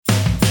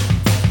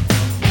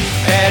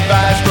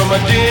Advice from a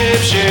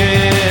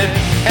dipshit.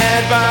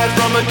 Advice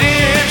from a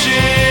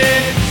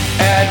dipshit.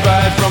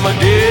 Advice from a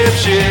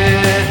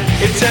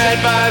dipshit. It's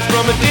advice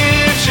from a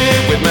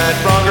dipshit with Matt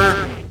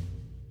Bronger.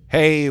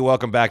 Hey,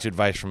 welcome back to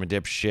Advice from a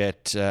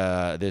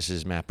Dipshit. This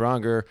is Matt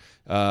Bronger,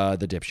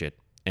 the dipshit.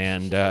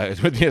 And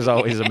with me as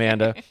always,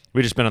 Amanda.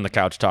 We've just been on the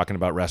couch talking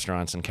about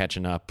restaurants and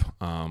catching up.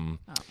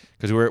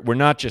 Because we're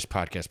not just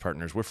podcast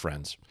partners, we're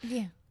friends.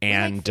 Yeah.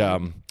 And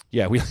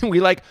we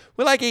like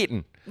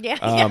eating.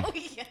 Yeah.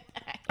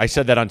 I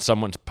said that on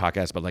someone's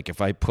podcast, but like if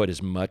I put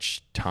as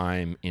much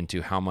time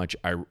into how much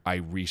I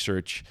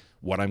research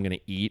what I'm going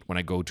to eat when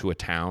I go to a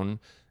town,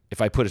 if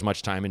I put as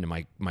much time into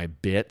my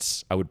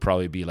bits, I would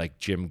probably be like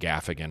Jim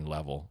Gaffigan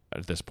level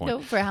at this point. No,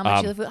 for how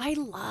much you love food. I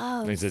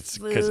love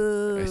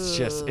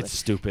food. It's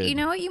stupid. You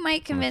know what you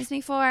might convince me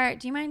for?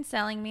 Do you mind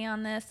selling me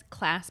on this?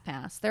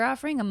 ClassPass. They're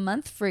offering a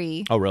month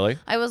free. Oh, really?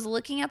 I was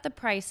looking at the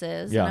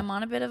prices, Yeah. and I'm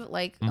on a bit of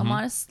like, I'm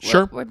on a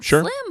Sure.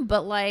 slim,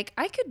 but like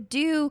I could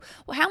do,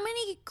 how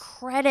many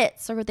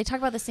credits? Or they talk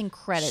about this in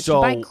credits.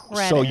 So, you buy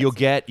credits. so you'll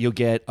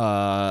get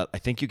I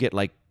think you get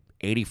like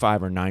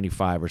 85 or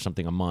 95 or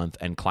something a month,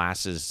 and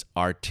classes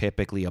are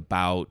typically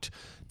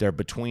they're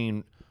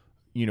between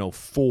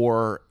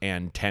 4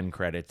 and 10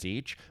 credits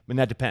each. I mean,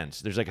 that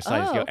depends. There's like a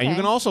size scale. Okay. And you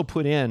can also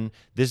put in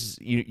this,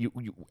 you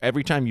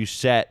every time you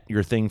set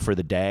your thing for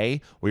the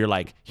day, where you're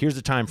like, here's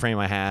the time frame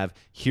I have,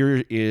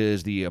 here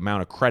is the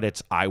amount of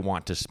credits I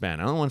want to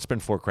spend. I don't want to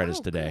spend 4 credits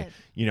today.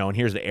 Good. And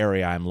here's the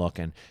area I'm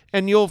looking.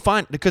 And you'll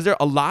find, because there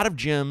are a lot of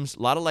gyms,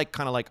 a lot of like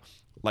kind of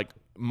like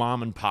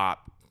mom and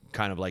pop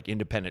kind of like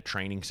independent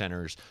training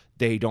centers,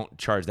 they don't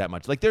charge that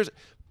much. Like there's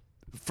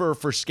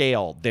for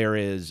scale, there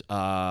is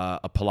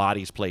a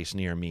Pilates place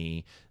near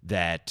me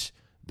that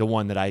the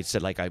one that I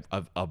said like a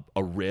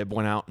rib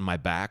went out in my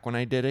back when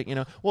I did it,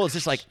 Well, it's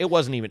just like it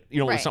wasn't even,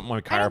 it was Right. something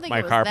my I don't think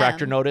it was chiropractor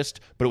them.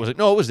 noticed, but it was like,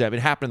 no, it was them. It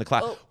happened in the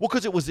class. Well,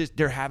 because it was this,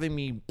 they're having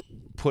me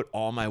put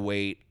all my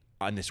weight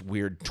on this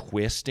weird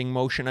twisting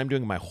motion I'm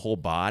doing in my whole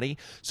body.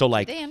 So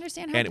like, They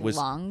understand how and it was,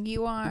 long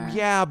you are.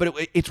 yeah, but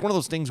it's one of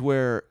those things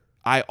where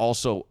I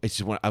also, it's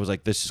just when I was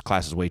like, this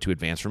class is way too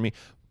advanced for me.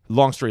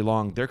 Long story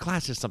long, their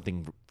class is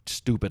something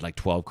stupid like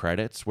 12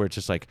 credits, where it's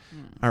just like,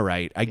 all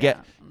right, I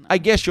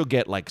guess you'll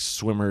get like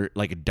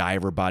a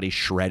diver body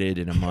shredded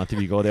in a month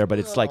if you go there, but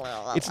it's like,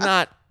 it's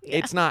not,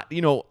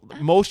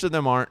 most of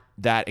them aren't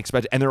that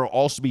expensive. And there will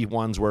also be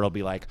ones where it'll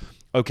be like,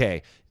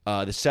 okay,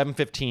 the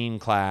 715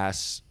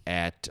 class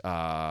at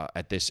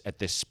this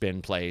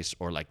spin place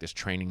or like this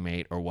Training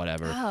Mate or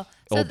whatever,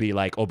 it'll be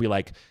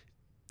like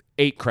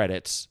 8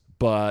 credits.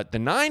 But the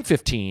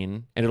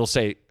 915, and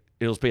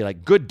it'll be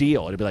like good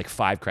deal. It'll be like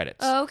 5 credits.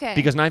 Oh, okay.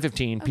 Because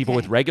 915, people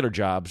with regular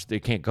jobs, they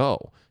can't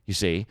go. You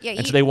see, Yeah,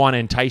 and so they want to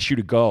entice you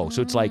to go.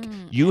 So it's like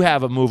you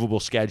have a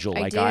movable schedule,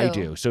 like I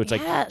do. So it's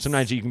like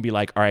sometimes you can be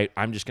like, all right,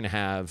 I'm just going to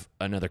have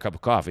another cup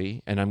of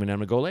coffee, and I'm going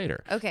to go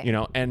later. Okay.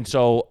 And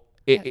so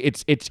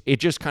it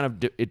just kind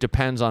of it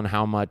depends on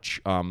how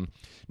much.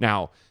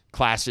 Now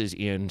classes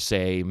in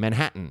say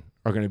Manhattan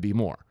are going to be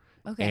more.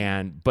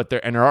 Okay. But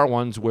there are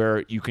ones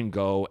where you can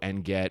go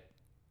and get,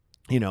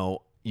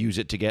 use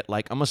it to get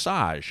like a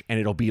massage, and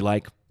it'll be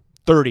like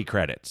 30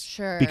 credits.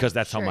 Sure. Because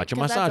that's how much a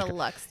massage. That's a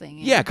luxe thing.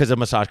 Yeah, because a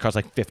massage costs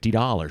like $50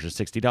 or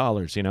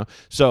 $60,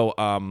 So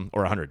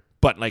or $100.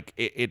 But like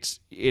it's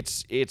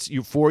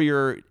you for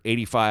your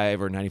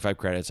 85 or 95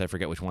 credits. I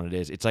forget which one it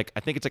is. It's like I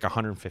think it's like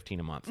 $115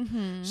 a month.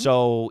 Mm-hmm.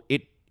 So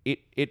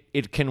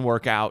it can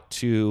work out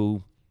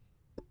to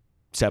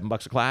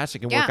 $7 a class. It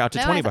can work out to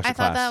 $20 a class. I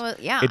thought that was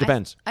It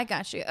depends. I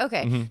got you.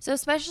 Okay. Mm-hmm. So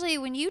especially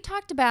when you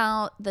talked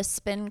about the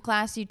spin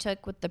class you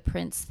took with the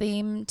Prince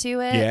theme to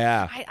it.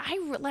 Yeah.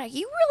 You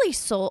really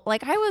sold.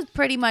 Like I was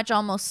pretty much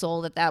almost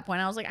sold at that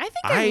point. I was like, I think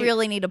I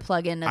really need to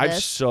plug into I've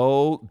this.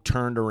 so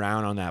turned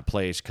around on that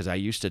place because I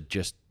used to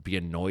just be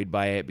annoyed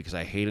by it because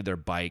I hated their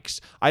bikes.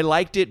 I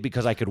liked it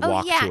because I could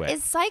walk to it.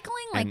 Is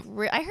cycling like?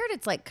 I heard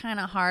it's like kind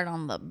of hard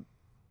on the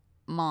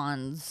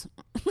Mons.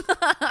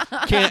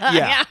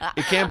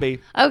 It can be.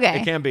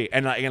 Okay. It can be.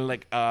 And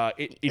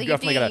you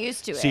definitely gotta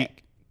used to see.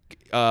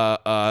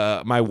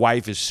 My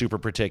wife is super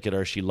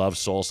particular. She loves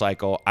Soul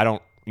Cycle. I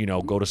don't,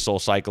 go to Soul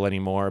Cycle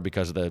anymore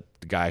because of the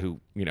guy who,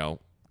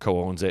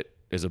 co-owns it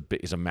is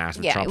a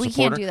massive Trump supporter. We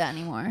can't do that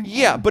anymore.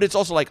 Yeah, but it's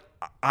also like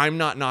I'm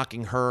not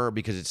knocking her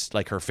because it's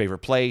like her favorite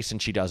place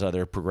and she does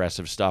other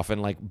progressive stuff.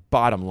 And like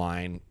bottom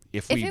line,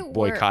 if we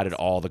boycotted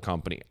all the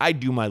company, I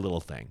do my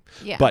little thing.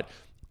 Yeah. But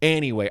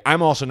anyway,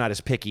 I'm also not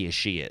as picky as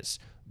she is.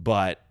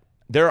 But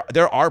there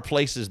are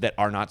places that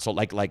are not so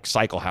like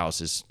Cycle House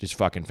is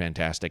fucking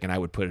fantastic, and I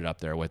would put it up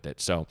there with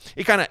it. So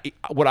it kind of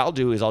what I'll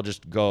do is I'll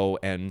just go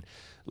and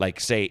like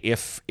say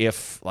if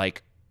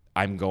like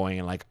I'm going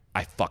and like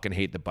I fucking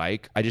hate the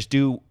bike, I just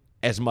do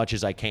as much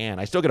as I can.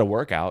 I still get a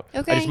workout.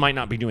 Okay. I just might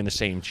not be doing the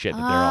same shit that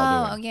they're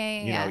all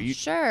doing. Yeah.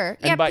 Sure.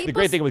 And the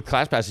great thing with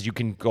ClassPass is you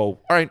can go, all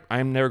right,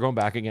 I'm never going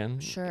back again.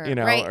 Sure.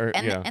 Right.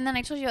 And then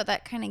I told you about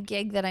that kind of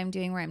gig that I'm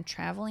doing where I'm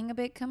traveling a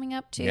bit coming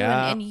up too.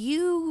 Yeah. And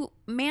you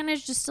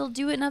managed to still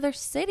do it in other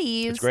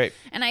cities. It's great.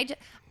 And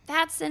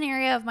that's an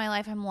area of my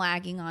life I'm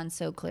lagging on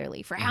so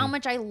clearly for how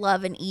much I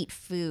love and eat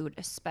food,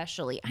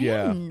 especially. I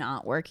am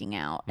not working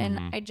out. And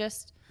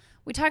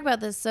we talk about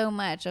this so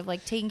much of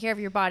like taking care of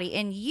your body.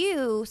 And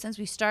you, since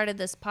we started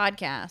this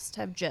podcast,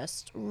 have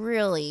just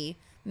really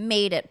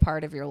made it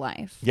part of your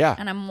life. Yeah.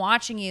 And I'm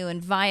watching you,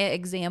 and via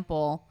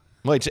example,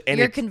 Well,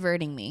 you're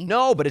converting me.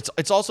 No, but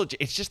it's also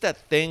it's just that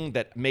thing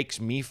that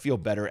makes me feel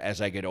better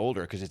as I get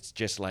older, because it's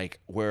just like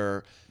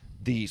where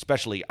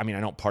especially, I mean, I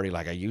don't party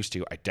like I used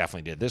to. I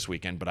definitely did this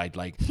weekend, but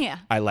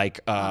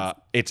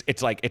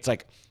it's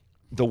like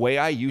the way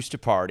I used to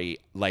party,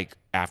 like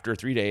after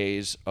 3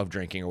 days of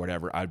drinking or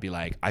whatever, I'd be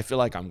like, I feel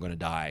like I'm going to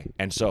die.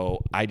 And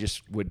so I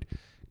just would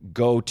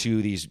go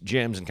to these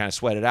gyms and kind of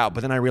sweat it out.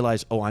 But then I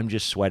realized, I'm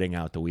just sweating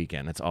out the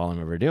weekend. That's all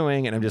I'm ever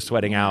doing. And I'm just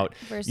sweating out,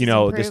 versus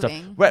this stuff.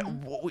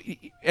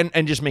 improving.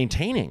 And just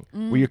maintaining,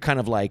 where you're kind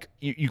of like,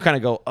 you kind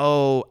of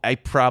go, I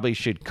probably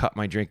should cut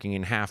my drinking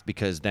in half,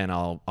 because then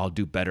I'll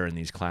do better in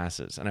these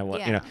classes. And I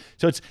want,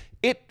 so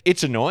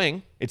it's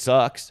annoying. It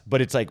sucks,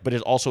 but it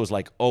also is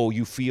like,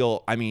 you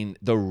feel, I mean,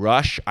 the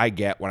rush I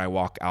get when I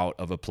walk out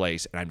of a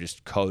place and I'm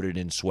just coated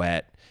in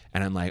sweat,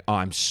 and I'm like,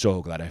 I'm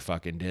so glad I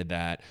fucking did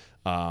that.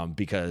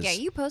 Because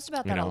you post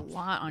about that a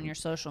lot on your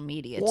social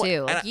media too.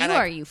 Well, like and you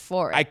are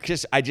euphoric.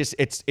 I just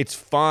it's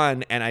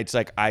fun, and it's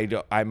like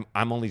I'm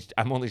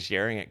only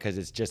sharing it because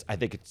it's just I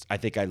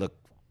think I look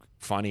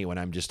funny when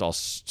I'm just all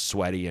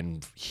sweaty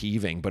and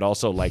heaving, but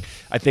also like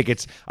I think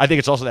it's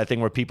also that thing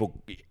where people,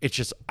 it's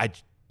just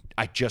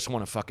I just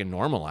want to fucking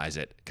normalize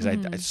it,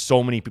 because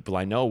so many people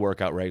I know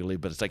work out regularly,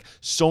 but it's like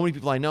so many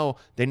people I know,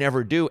 they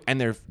never do, and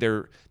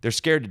they're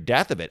scared to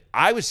death of it.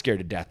 I was scared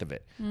to death of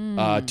it,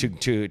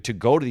 to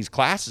go to these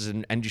classes,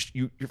 and just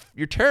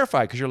you're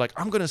terrified, because you're like,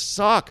 I'm gonna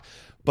suck.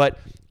 But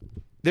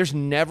there's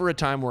never a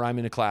time where I'm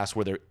in a class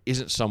where there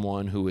isn't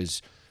someone who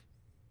is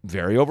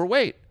very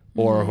overweight,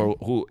 or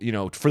who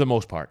for the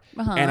most part,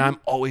 and I'm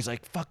always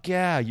like, fuck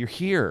yeah, you're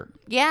here.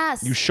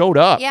 Yes, you showed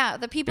up. Yeah,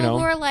 the people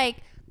who are like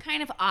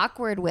kind of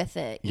awkward with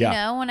it, you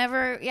know,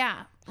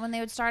 when they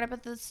would start up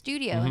at the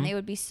studio and they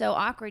would be so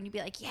awkward, and you'd be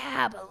like,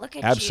 yeah, but look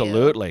at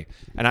Absolutely.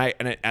 And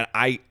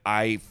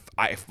I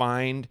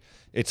find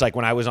it's like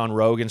when I was on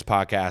Rogan's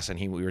podcast, and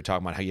we were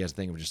talking about how he has a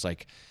thing of just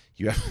like,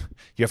 you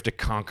have to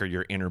conquer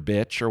your inner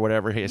bitch, or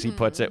whatever as he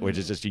puts it, which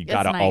is just, you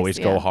got to always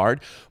go hard.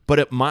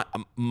 But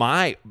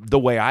the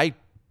way I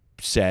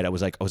said, I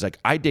was like,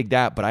 I dig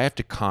that, but I have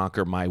to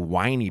conquer my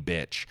whiny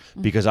bitch,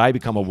 because I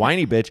become a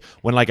whiny bitch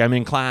when like I'm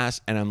in class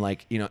and I'm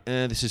like,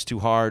 this is too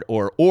hard,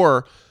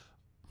 or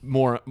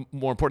more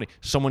importantly,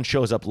 someone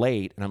shows up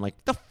late and I'm like,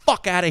 the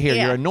fuck out of here,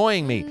 you're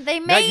annoying me. They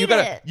made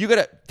it.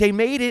 They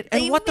made it,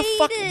 and what the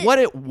fuck?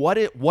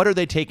 What are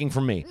they taking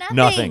from me?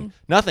 Nothing.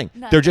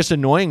 They're just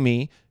annoying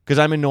me because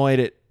I'm annoyed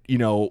at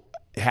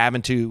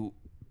having to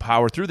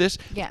power through this.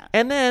 Yeah.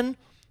 And then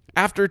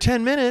after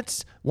 10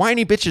 minutes,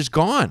 whiny bitch is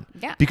gone.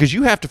 Yeah. Because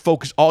you have to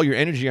focus all your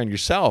energy on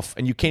yourself,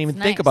 and you can't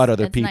even think about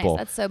other people. Nice.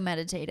 That's so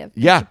meditative.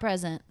 Yeah. You're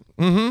present.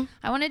 Mm-hmm.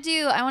 I want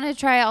to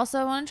try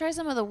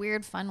some of the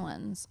weird fun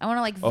ones. I want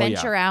to like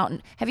venture out.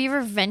 Have you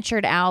ever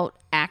ventured out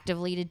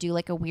actively to do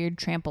like a weird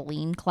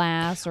trampoline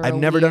class? Or I've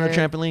never done a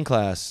trampoline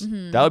class.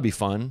 That would be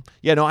fun.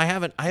 Yeah, no, I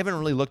haven't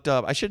really looked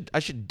up. I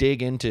should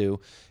dig into.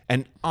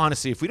 And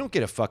honestly, if we don't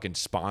get a fucking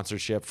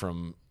sponsorship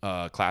from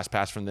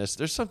ClassPass from this,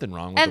 there's something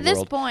wrong with the world. At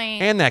this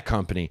point. And that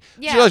company.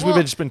 Yeah, you realize we've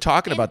just been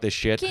talking about this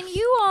shit. Can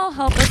you all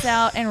help us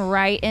out and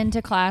write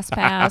into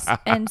ClassPass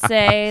and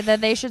say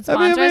that they should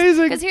sponsor us?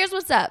 Because here's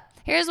what's up.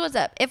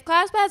 If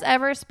ClassPass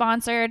ever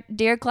sponsored,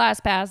 dear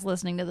ClassPass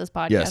listening to this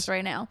podcast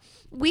right now,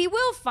 we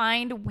will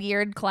find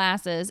weird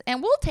classes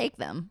and we'll take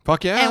them.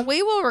 Fuck yeah. And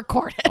we will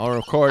record it. I'll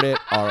record it.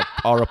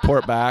 I'll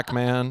report back,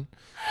 man.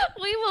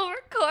 We will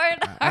record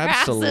our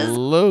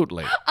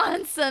Absolutely. asses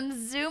on some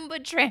Zumba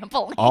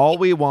trampoline. All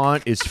we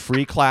want is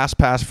free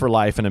ClassPass for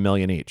life and $1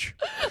 million each.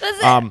 That's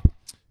it.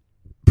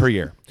 Per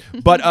year.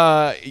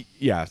 But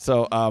yeah,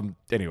 so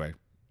anyway.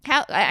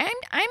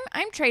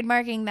 I'm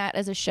trademarking that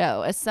as a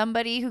show, as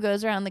somebody who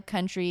goes around the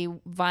country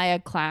via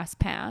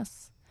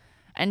ClassPass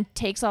and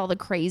takes all the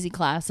crazy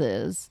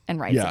classes and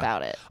writes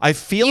about it. I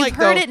feel You've like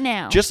heard it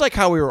now. Just like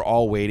how we were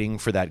all waiting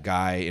for that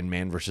guy in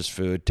Man vs.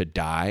 Food to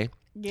die.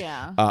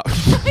 Yeah. Adam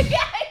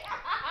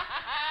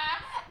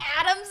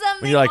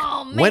something. You're like,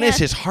 man. When is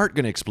his heart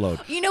going to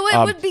explode? You know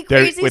what would be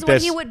crazy is when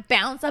he would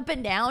bounce up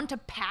and down to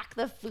pack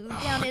the food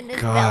down in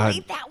his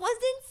belly. That was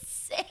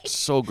insane.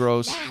 So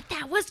gross.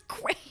 That was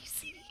crazy.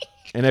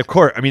 And of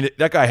course, I mean,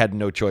 that guy had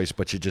no choice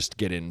but to just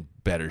get in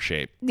better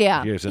shape.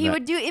 Yeah. He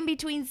would do in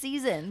between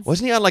seasons.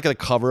 Wasn't he on like a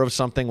cover of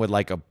something with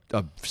like a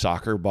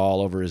soccer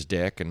ball over his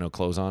dick and no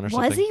clothes on or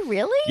something? Was he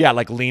really? Yeah,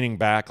 like leaning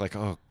back, like,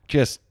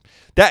 just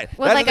that.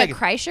 With like a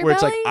Kreischer where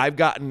belly? It's like, I've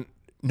gotten.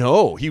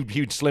 No,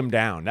 he'd slim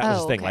down. That was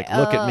his thing. Okay. Like,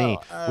 look at me.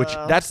 Which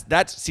that's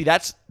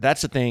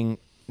the thing.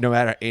 No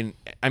matter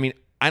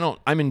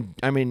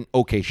I'm in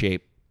okay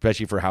shape,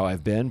 especially for how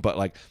I've been. But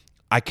like,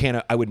 I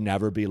would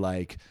never be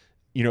like,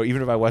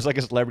 even if I was like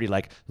a celebrity,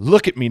 like,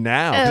 look at me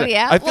now. Oh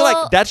yeah. I feel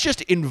like that's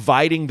just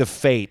inviting the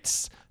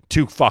fates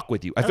to fuck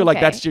with you. I feel like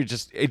Okay.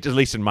 that's at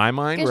least in my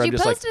mind, 'Cause where you I'm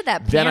just like, posted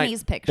that then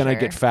panties then I picture.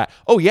 get fat.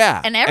 Oh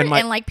yeah, And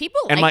like people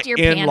and liked my your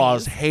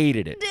in-laws panties.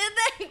 hated it. Did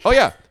they? Oh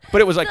yeah,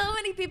 but it was like So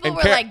many people and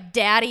were Kara- like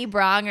Daddy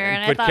Bronger,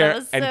 and I but thought Kara- it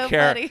was so and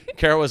Kara, funny.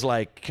 Kara was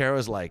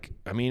like,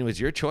 I mean, it was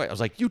your choice. I was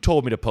like, you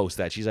told me to post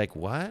that. She's like,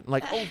 what? I'm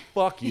like, oh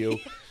fuck you.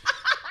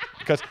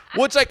 Because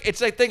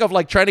it's like thing of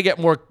like trying to get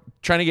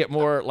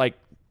more like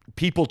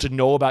people to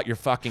know about your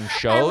fucking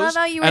shows. love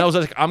how you and I were- was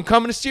like, I'm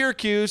coming to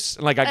Syracuse.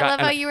 And like I got love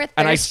how you were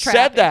and I thirst said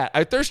trapping. that.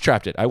 I thirst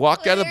trapped it. I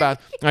walked out of the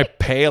bath, my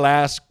pale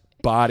ass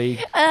body,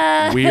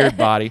 weird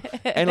body.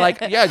 And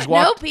like, yeah, I just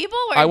walked. No, people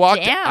were I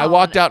walked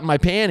down. out in my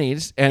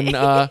panties and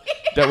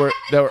that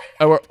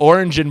were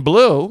orange and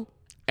blue.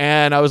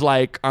 And I was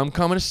like, I'm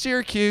coming to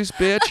Syracuse,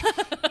 bitch.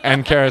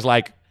 And Kara's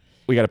like,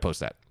 we got to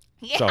post that.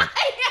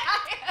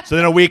 So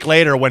then a week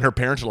later, when her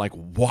parents are like,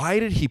 why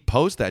did he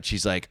post that?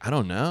 She's like, I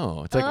don't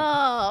know. It's like,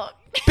 Oh,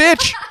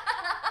 bitch.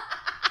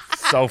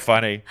 So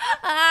funny.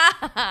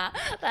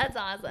 that's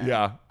awesome.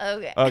 Yeah.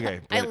 Okay. Okay.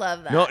 I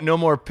love that. No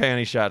more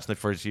panty shots in the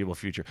foreseeable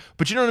future.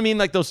 But you know what I mean?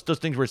 Like those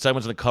things where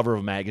someone's on the cover of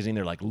a magazine,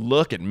 they're like,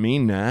 look at me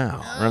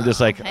now. And I'm just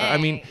like, I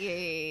mean,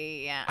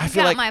 yeah. I I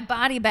feel got like- my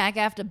body back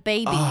after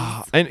babies.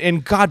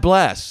 and God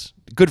bless.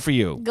 Good for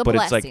you. God but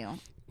bless it's like, you.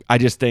 I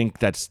just think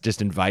that's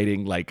just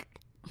inviting like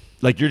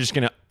you're just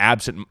gonna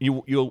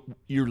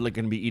you're like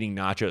gonna be eating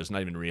nachos,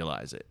 not even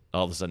realize it.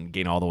 All of a sudden,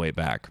 gain all the way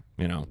back.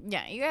 You know.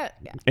 Yeah, you got.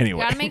 Yeah. Anyway.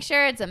 You gotta make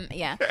sure it's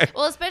yeah.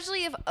 Well,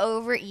 especially if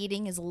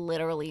overeating is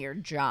literally your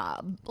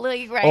job,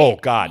 like right. Oh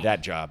God,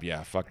 that job.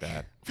 Yeah, fuck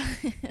that.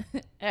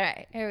 All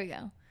right, here we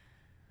go.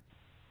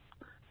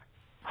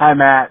 Hi,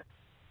 Matt.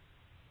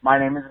 My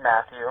name is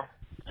Matthew.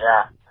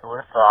 Yeah, who would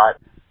have thought?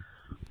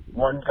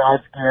 One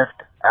God's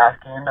gift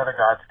asking another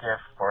God's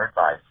gift for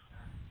advice.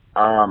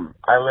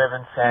 I live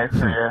in Santa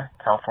Cruz,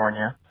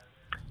 California.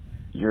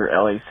 You're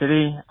LA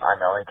City. I'm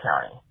LA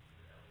County.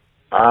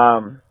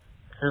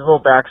 Here's a little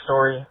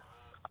backstory.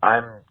 I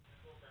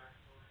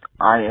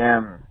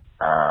am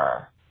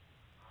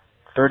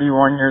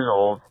 31 years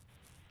old.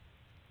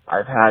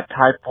 I've had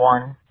type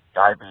 1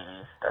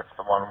 diabetes. That's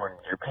the one when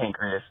your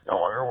pancreas no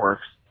longer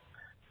works,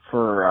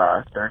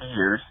 for 30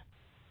 years.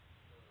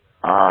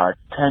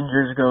 10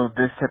 years ago,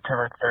 this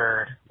September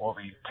 3rd, will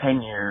be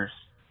 10 years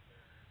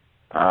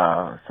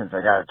since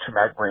I got a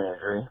traumatic brain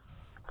injury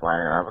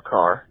flying out of a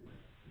car.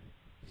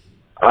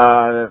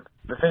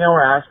 The thing I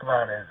want to ask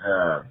about is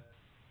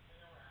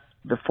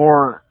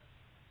before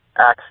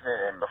accident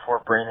and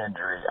before brain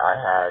injury, I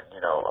had,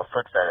 a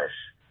foot fetish.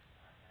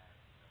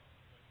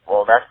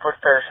 Well, that foot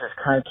fetish has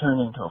kind of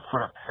turned into a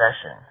foot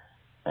obsession.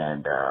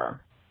 And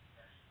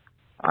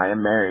I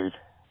am married,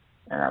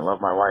 and I love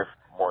my wife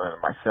more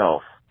than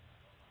myself.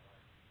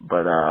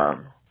 But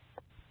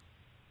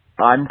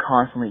I'm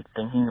constantly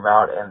thinking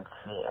about and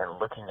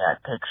looking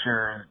at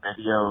pictures,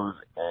 videos,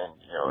 and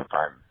if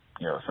I'm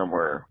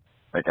somewhere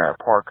like at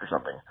a park or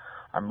something,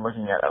 I'm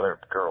looking at other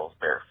girls'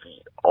 bare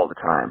feet all the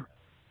time.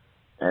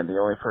 And the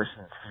only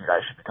person's feet I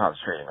should be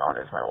concentrating on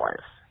is my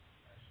wife's.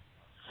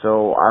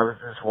 So I was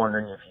just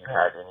wondering if you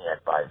had any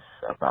advice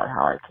about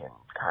how I can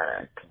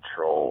kind of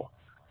control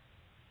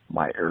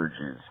my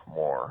urges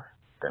more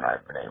than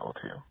I've been able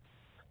to.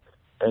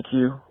 Thank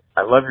you.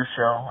 I love your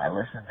show. I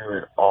listen to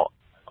it all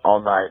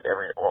night,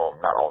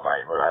 not all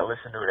night, but I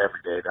listen to it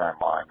every day that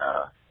I'm on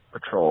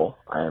patrol.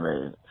 I am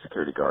a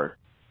security guard.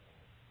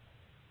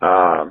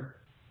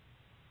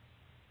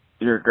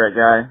 You're a great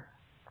guy.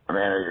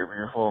 Amanda, you're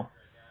beautiful.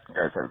 You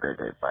guys have a great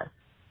day. Bye.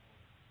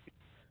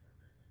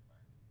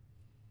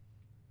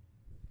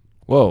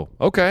 Whoa.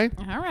 Okay.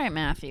 All right,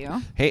 Matthew.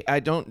 Hey, I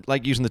don't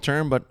like using the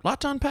term, but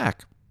lot to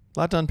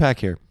unpack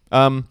here.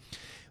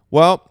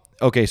 Well,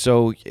 okay,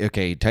 so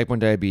type 1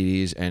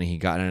 diabetes, and he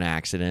got in an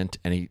accident,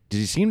 and did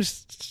he seem to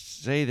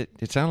say that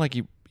it sounded like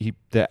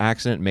the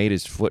accident made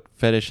his foot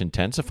fetish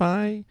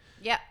intensify?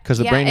 Yeah. 'Cause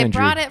of brain it injury.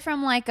 brought it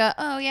from like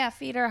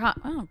feet are hot.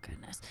 Oh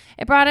goodness.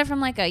 It brought it from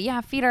like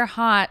feet are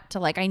hot to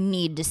like I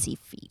need to see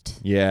feet.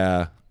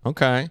 Yeah.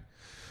 Okay.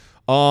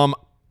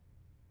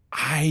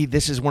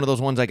 This is one of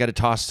those ones I got to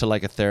toss to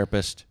like a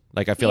therapist.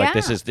 Like I feel like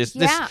this.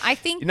 Yeah, I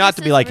think not this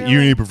to be is like you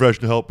really- need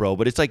professional help, bro,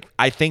 but it's like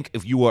I think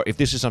if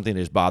this is something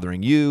that is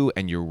bothering you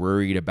and you're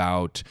worried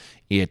about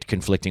it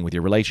conflicting with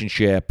your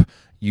relationship,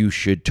 you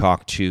should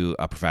talk to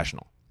a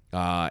professional.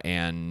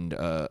 And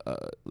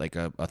like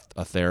a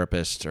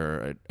therapist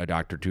or a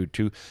doctor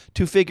to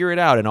figure it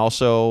out, and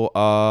also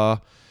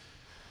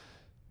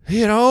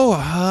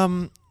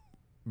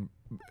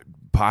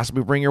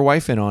possibly bring your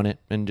wife in on it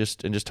and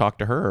just talk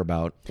to her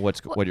about what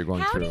you're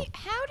going through.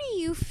 How do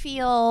you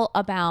feel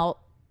about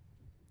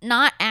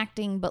not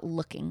acting but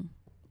looking?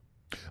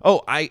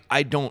 Oh,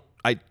 I don't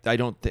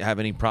have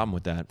any problem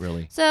with that,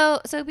 really. So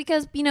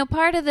because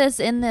part of this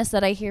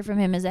that I hear from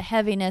him is a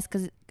heaviness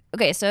because.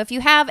 Okay, so if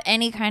you have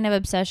any kind of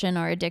obsession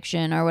or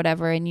addiction or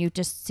whatever, and you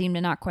just seem to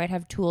not quite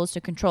have tools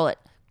to control it,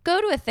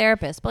 go to a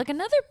therapist. But like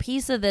another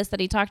piece of this that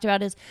he talked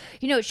about is,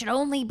 it should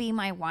only be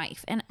my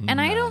wife. And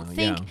I don't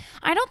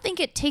think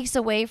it takes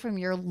away from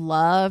your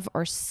love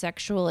or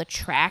sexual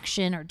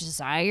attraction or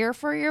desire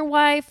for your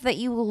wife that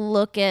you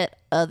look at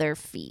other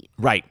feet.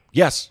 Right.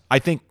 Yes. I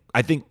think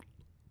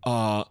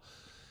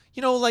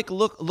like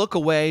look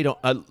away.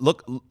 Don't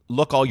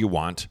look all you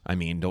want. I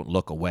mean, don't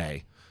look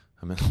away.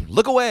 I mean,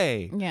 look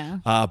away. Yeah.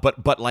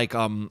 But like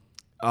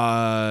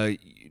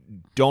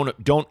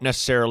don't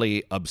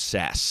necessarily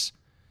obsess.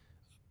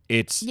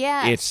 It's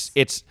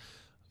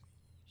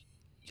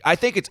I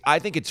think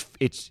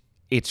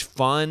it's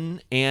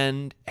fun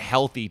and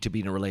healthy to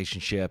be in a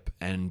relationship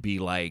and be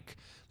like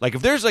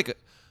if there's like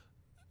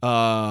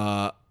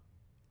I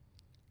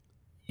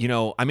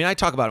mean, I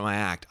talk about it in my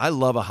act. I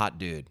love a hot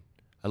dude.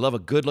 I love a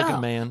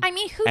good-looking man. I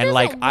mean, who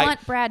doesn't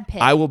want Brad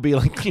Pitt? I will be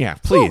like, yeah,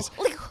 please.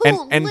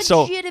 Who and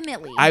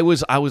legitimately?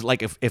 So I was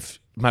like, if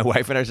my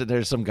wife and I said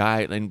there's some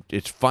guy, and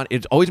it's fun.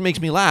 It always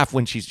makes me laugh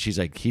when she's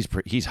like, he's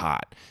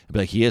hot. I'd be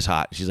like, he is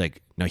hot. She's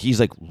like, no, he's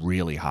like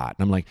really hot.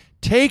 And I'm like,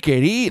 take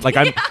it easy. Like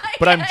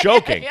I'm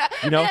joking,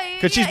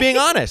 because she's being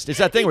honest. It's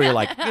that thing where you're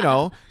like,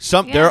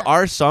 there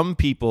are some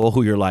people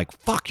who you're like,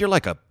 fuck, you're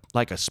like a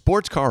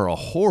sports car or a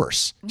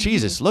horse. Mm-hmm.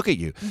 Jesus, look at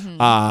you.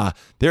 Mm-hmm.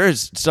 There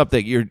is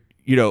something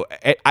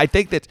I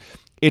think that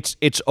it's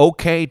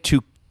okay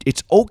to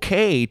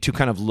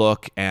kind of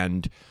look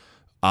and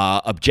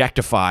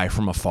objectify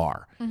from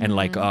afar and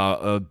like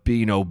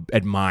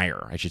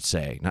admire, I should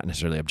say, not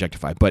necessarily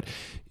objectify, but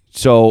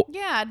so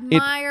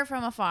admire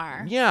from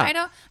afar. Yeah, I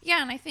don't.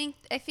 Yeah, and I think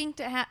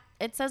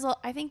it says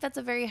I think that's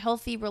a very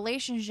healthy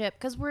relationship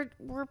because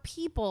we're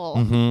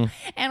people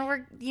and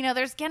we're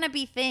there's gonna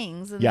be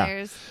things and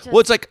there's just, well,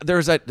 it's like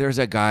there's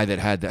that guy that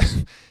had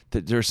that.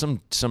 There's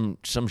some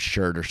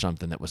shirt or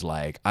something that was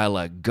like, I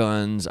like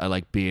guns, I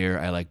like beer,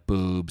 I like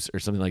boobs, or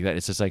something like that.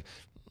 It's just like,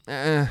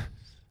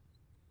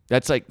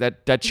 that's like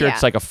that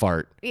shirt's like a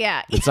fart.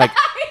 Yeah, it's like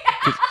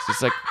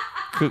it's like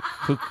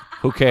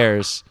who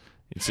cares?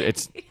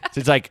 It's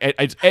like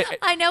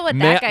I know what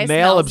that guy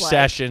male smells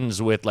obsessions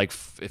like. With like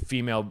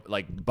female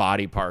like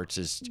body parts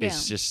is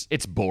just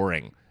it's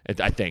boring.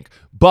 I think,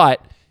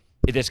 but.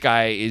 This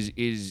guy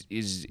is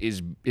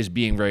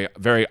being very,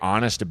 very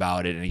honest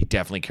about it, and he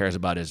definitely cares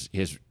about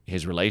his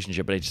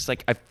relationship. But it's just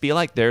like I feel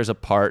like there's a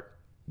part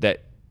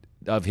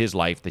of his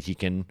life that he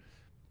can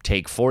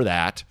take for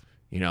that.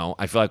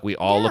 I feel like we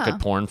all look at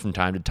porn from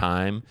time to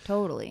time.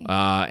 Totally.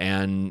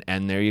 And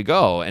there you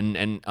go.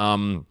 And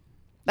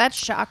that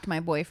shocked my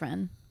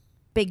boyfriend.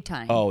 Big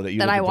time. Oh,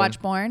 that I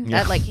watch porn.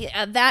 Yeah.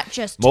 That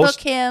just took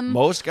him.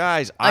 Most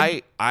guys,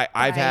 I've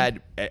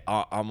had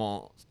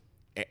almost.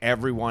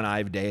 Everyone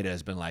I've dated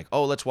has been like,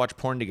 "Oh, let's watch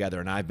porn together,"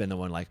 and I've been the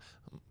one like,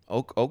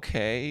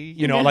 "Okay,"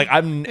 like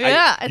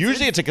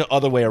usually it's like the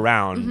other way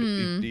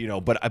around,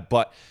 But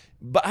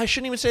I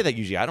shouldn't even say that.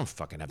 Usually, I don't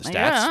fucking have the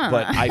stats,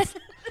 but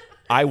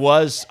I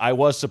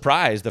was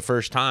surprised the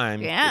first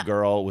time the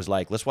girl was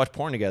like, "Let's watch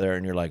porn together,"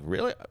 and you're like,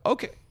 "Really?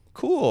 Okay,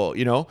 cool,"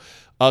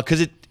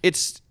 because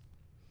it's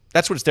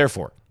that's what it's there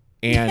for,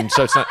 and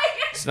so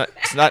it's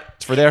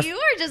not for there. You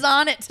are just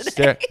on it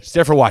today. It's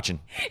there for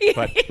watching,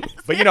 but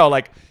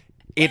like.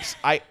 It's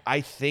I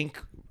think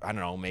I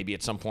don't know, maybe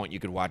at some point you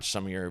could watch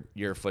some of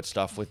your foot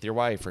stuff with your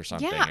wife or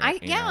something.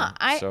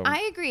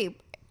 I agree.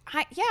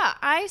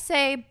 I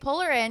say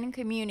pull her in,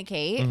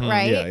 communicate,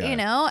 right?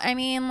 Yeah. I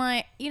mean,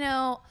 like,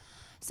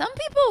 some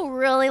people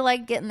really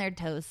like getting their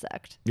toes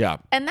sucked. Yeah.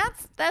 And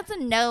that's a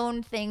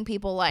known thing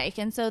people like.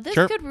 And so this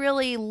could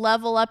really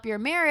level up your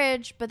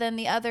marriage, but then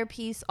the other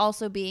piece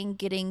also being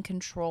getting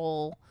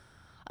control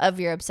of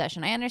your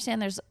obsession. I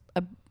understand there's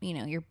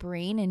your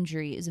brain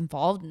injury is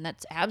involved, and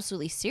that's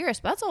absolutely serious.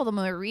 But that's all the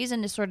more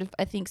reason to sort of,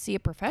 I think, see a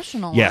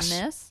professional on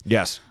this.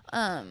 Yes.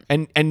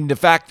 And the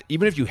fact,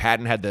 even if you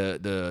hadn't had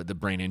the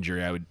brain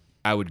injury,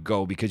 I would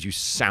go because you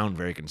sound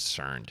very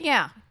concerned.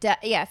 Yeah.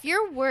 If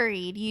you're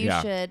worried, you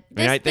should.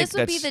 This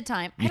would be the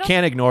time. You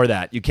can't ignore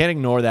that. You can't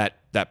ignore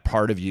that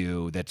part of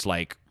you that's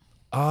like,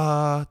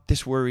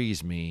 this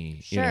worries me.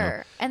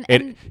 Sure.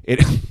 And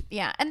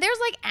yeah. And there's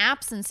like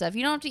apps and stuff.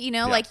 You don't have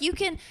to, like you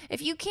can,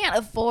 if you can't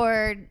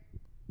afford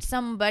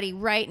somebody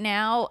right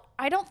now,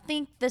 I don't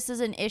think this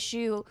is an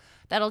issue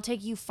that'll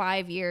take you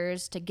 5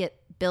 years to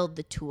build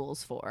the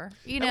tools for,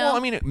 Well,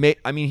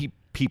 I mean,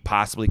 he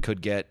possibly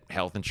could get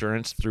health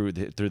insurance through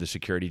the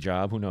security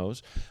job. Who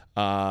knows?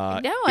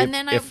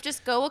 I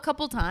just go a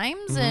couple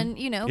times and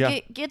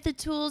get the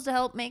tools to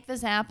help make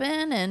this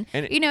happen, and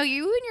you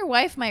and your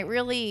wife might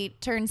really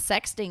turn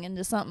sexting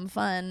into something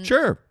fun.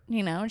 Sure.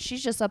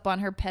 She's just up on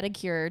her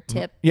pedicure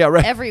tip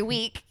every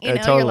week.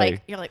 Totally.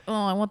 You're like,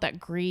 oh, I want that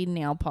green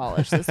nail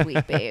polish this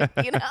week, babe.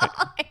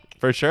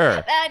 For sure.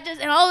 That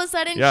and all of a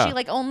sudden she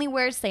like only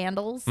wears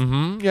sandals.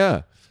 Mm-hmm.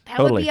 Yeah.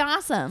 That would be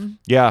awesome.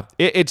 Yeah.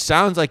 It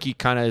sounds like he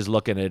kind of is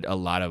looking at a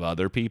lot of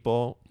other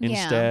people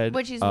instead.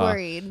 Which he's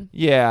worried.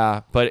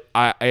 Yeah. But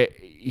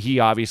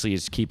he obviously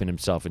is keeping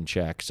himself in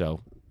check.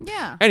 So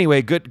yeah.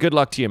 Anyway, good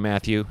luck to you,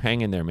 Matthew.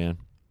 Hang in there, man.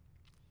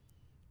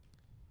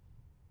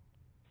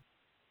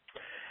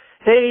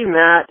 Hey,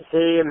 Matt.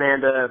 Hey,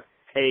 Amanda.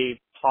 a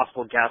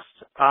possible guest.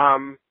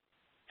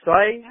 So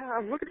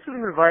I'm looking for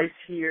some advice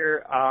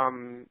here.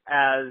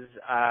 As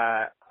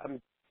I'm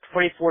a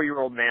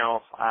 24-year-old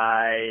male,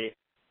 I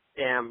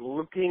am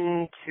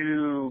looking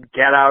to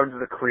get out of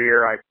the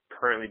career I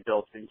currently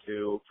built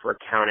into for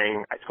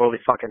accounting. I totally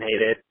fucking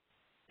hate it.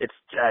 It's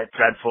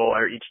dreadful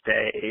each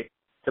day.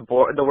 The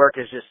work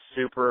is just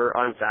super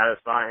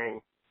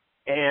unsatisfying.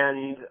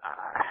 And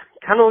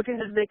kind of looking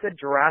to make a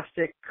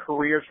drastic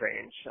career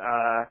change,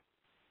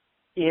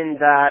 in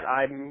that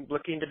I'm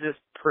looking to just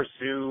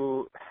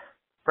pursue,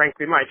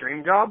 frankly, my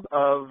dream job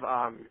of,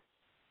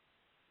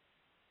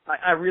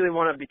 I really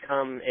want to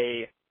become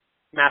a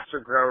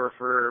master grower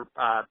for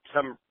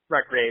some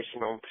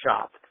recreational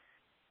shop.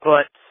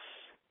 But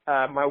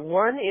my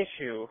one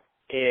issue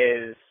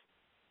is,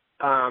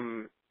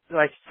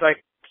 I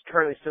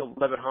currently still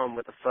live at home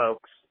with the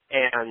folks,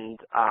 and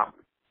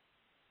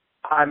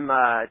I'm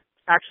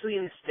actually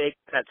in a state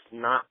that's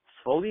not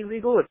fully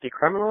legal. It's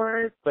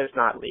decriminalized, but it's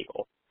not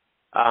legal.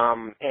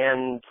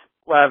 And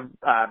what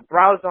I've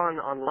browsed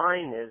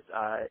online is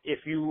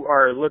if you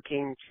are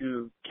looking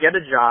to get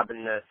a job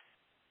in this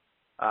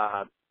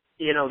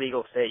in a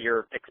legal state,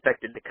 you're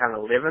expected to kind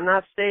of live in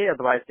that state.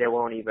 Otherwise, they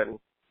won't even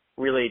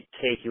really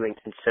take you in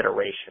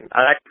consideration.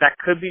 That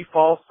could be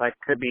false. I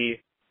could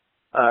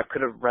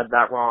have read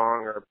that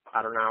wrong, or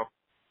I don't know.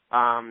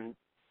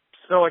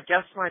 So I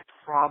guess my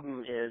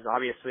problem is,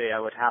 obviously, I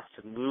would have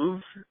to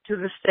move to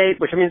the state,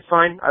 which, I mean, it's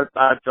fine.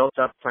 I've built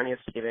up plenty of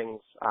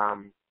savings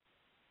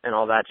and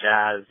all that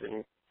jazz,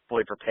 and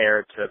fully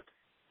prepared to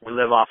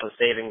live off of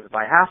savings if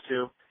I have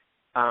to.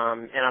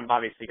 And I'm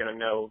obviously going to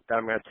know that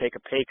I'm going to take a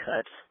pay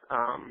cut.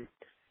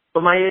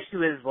 But my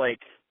issue is, like,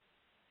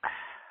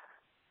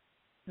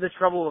 the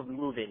trouble of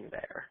moving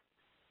there,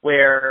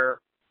 where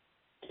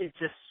it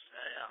just,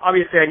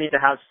 obviously I need to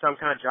have some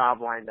kind of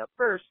job lined up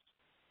first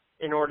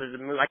in order to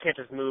move. I can't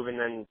just move and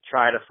then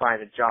try to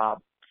find a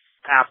job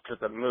after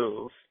the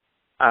move.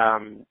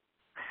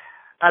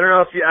 I don't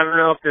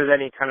know if there's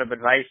any kind of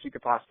advice you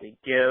could possibly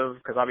give,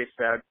 because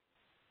obviously I'd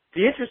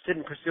be interested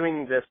in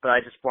pursuing this, but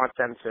I just want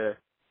them to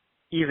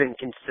even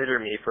consider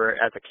me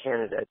as a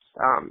candidate.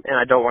 And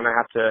I don't want to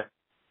have to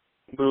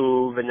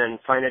move and then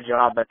find a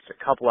job that's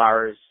a couple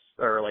hours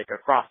or like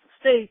across the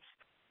state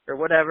or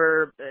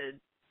whatever.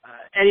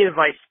 Any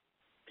advice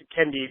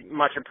can be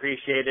much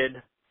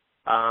appreciated.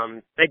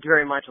 Thank you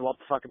very much. I love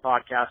the fucking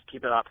podcast.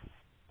 Keep it up.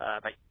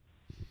 Bye.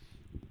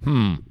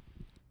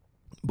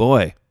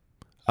 Boy.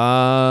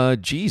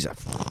 Geez.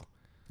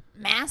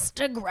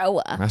 Master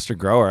grower. Master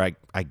grower.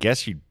 I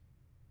guess you'd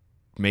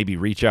maybe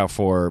reach out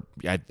for,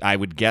 I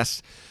would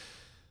guess,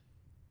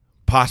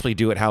 possibly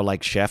do it how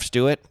like chefs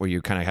do it, where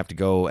you kind of have to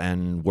go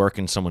and work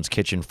in someone's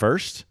kitchen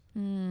first.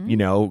 You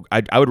know,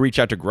 I would reach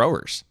out to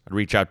growers. I'd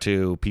reach out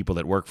to people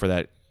that work for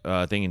that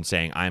thing and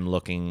saying, I'm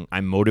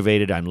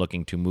motivated, I'm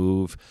looking to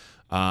move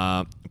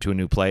to a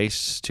new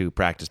place to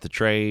practice the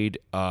trade.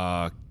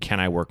 Can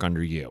I work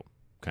under you?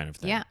 Kind of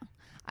thing. Yeah.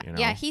 You know?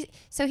 Yeah, he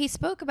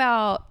spoke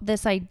about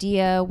this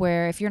idea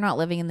where if you're not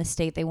living in the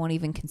state, they won't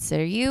even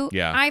consider you.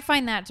 Yeah. I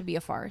find that to be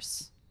a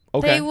farce.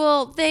 Okay.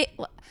 What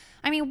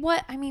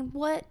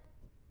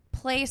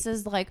place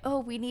is like, oh,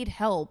 we need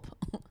help.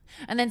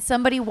 And then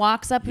somebody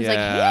walks up who's like,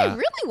 hey, Yeah. I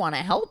really want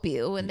to help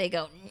you. And they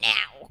go,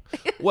 now.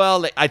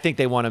 Well, I think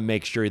they want to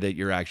make sure that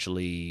you're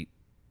actually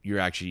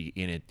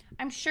in it.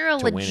 I'm sure a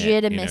to win it,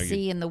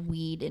 legitimacy in the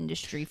weed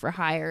industry for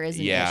hire is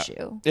an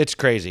issue. It's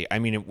crazy. I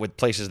mean, with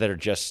places that are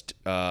just,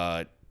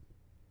 it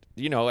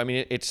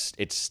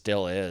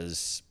still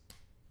is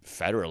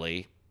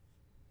federally,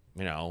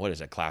 what is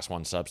it, class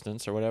 1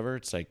 substance or whatever?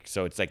 It's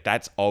like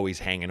that's always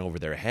hanging over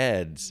their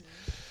heads.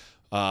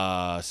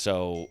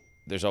 So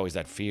there's always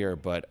that fear,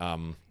 but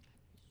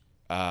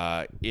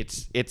I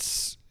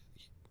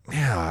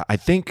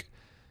think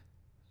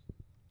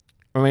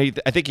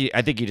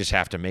you just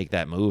have to make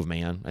that move,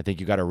 man. I think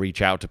you got to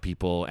reach out to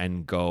people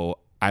and go,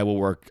 I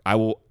will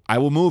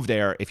move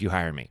there if you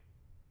hire me.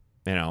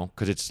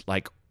 Because it's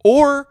like,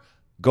 or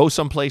go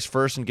someplace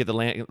first and get the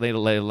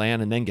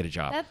land and then get a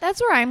job. That's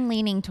where I'm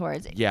leaning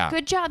towards. Yeah.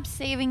 Good job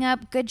saving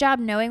up. Good job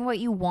knowing what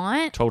you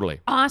want.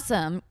 Totally.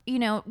 Awesome.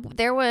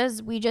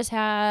 We just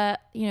had,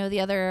 the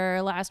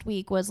other last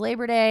week was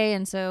Labor Day.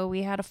 And so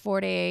we had a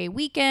 4-day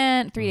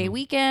weekend, 3-day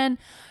weekend.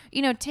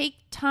 Take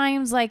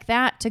times like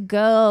that to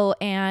go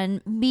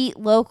and meet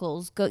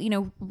locals,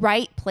 go,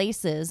 write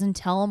places and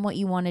tell them what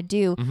you want to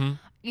do. Mm-hmm.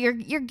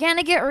 You're going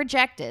to get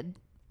rejected.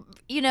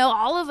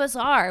 All of us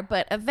are,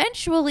 but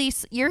eventually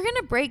you're going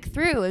to break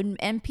through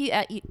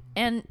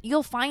and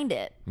you'll find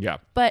it. Yeah.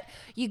 But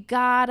you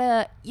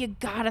gotta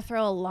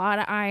throw a lot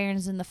of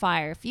irons in the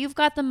fire. If you've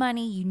got the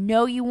money,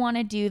 you want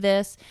to do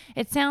this.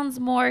 It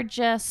sounds more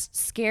just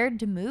scared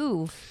to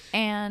move.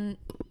 And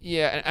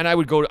yeah, and I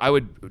would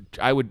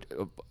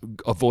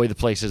avoid the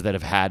places that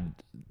have had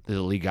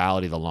the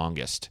legality the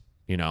longest.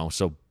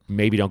 So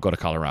maybe don't go to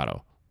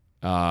Colorado.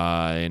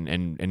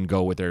 And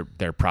go where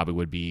there probably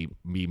would be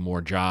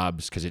more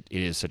jobs, because it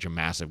is such a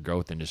massive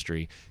growth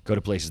industry. Go to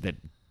places that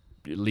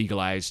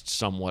legalized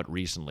somewhat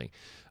recently.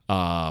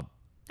 I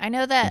I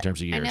know that in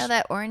terms of years. I know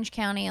that Orange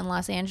County and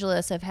Los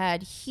Angeles have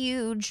had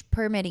huge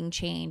permitting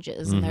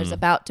changes, and there's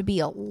about to be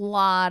a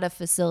lot of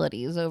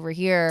facilities over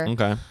here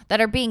Okay.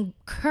 that are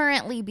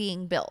currently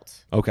being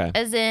built. Okay.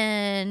 As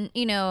in,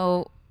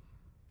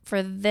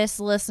 for this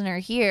listener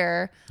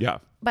here, Yeah.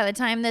 by the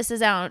time this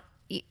is out,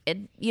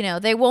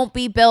 they won't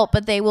be built,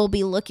 but they will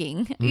be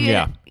looking.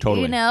 Yeah,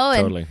 totally.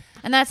 Totally.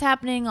 And that's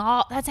happening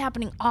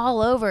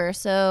all over.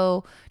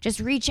 So just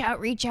reach out.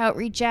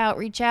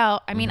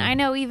 I mean, I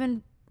know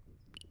even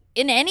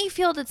in any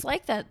field it's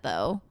like that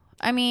though.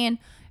 I mean,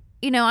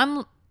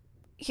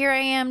 here I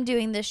am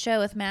doing this show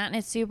with Matt and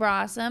it's super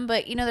awesome,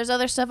 but there's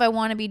other stuff I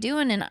want to be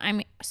doing,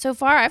 and so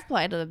far I've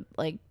applied to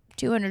like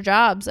 200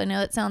 jobs. I know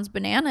that sounds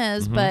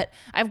bananas, but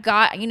I've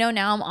got,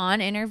 now I'm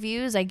on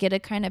interviews. I get to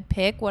kind of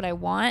pick what I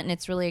want, and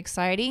it's really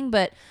exciting,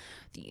 but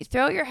you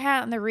throw your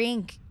hat in the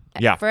ring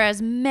for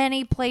as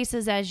many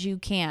places as you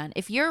can.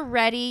 If you're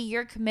ready,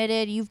 you're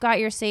committed, you've got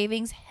your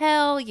savings,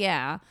 hell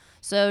yeah.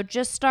 So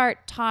just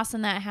start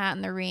tossing that hat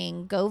in the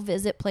ring. Go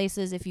visit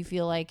places if you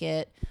feel like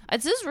it.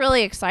 This is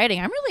really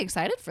exciting. I'm really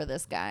excited for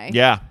this guy.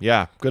 Yeah.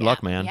 Yeah. Good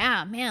luck, man.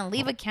 Yeah, man.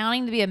 Leave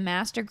accounting to be a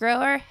master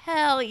grower.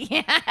 Hell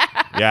yeah.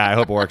 Yeah. I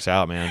hope it works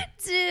out, man.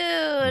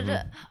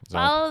 Dude,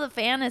 follow the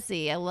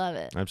fantasy. I love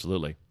it.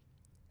 Absolutely.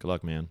 Good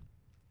luck, man.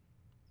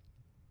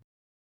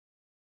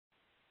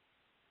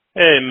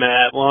 Hey,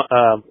 Matt. Well,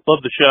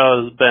 love the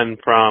show. It's Ben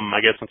from,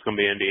 I guess it's going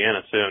to be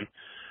Indiana soon.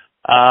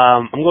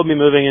 I'm going to be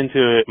moving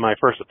into my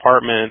first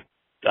apartment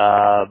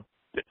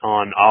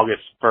on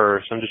August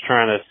 1st. I'm just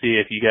trying to see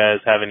if you guys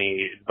have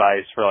any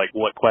advice for like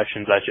what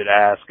questions I should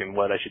ask and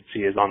what I should see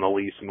is on the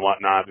lease and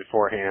whatnot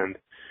beforehand.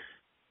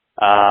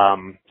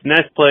 It's a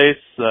nice place,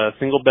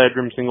 single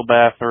bedroom, single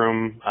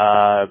bathroom.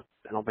 I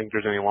don't think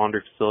there's any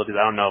laundry facilities.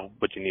 I don't know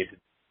what you need to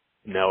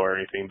know or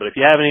anything, but if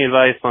you have any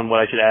advice on what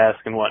I should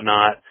ask and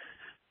whatnot,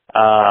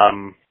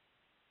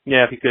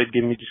 yeah, if you could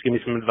give me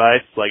some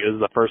advice. Like, this is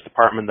the first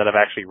apartment that I've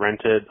actually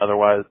rented.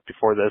 Otherwise,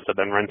 before this, I've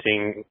been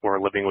renting or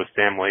living with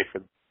family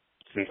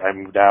since I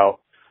moved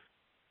out.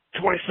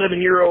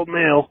 27-year-old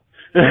male.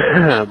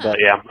 But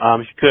yeah,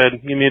 if you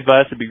could give me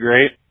advice, it'd be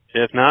great.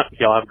 If not,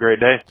 y'all have a great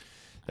day.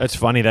 That's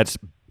funny. That's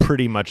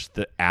pretty much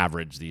the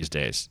average these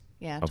days.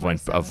 Yeah, of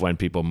when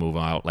people move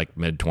out, like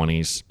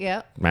mid-20s.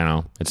 Yep. I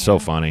know. It's so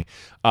funny.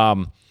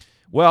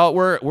 Well,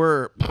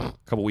 we're a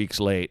couple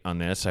weeks late on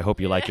this. I hope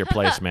you like your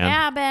place, man.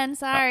 Yeah, Ben,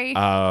 sorry.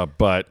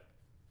 But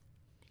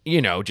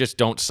just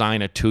don't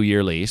sign a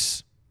 2-year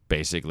lease.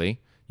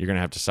 Basically, you're gonna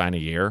have to sign a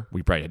year.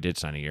 We probably did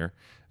sign a year.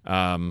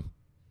 Trying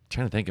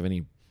to think of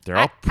any. They're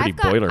all pretty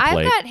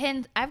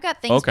boilerplate. I've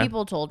got things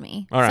people told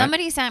me. All right.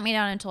 Somebody sat me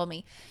down and told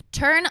me,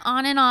 turn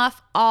on and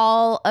off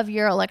all of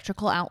your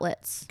electrical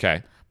outlets.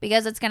 Okay.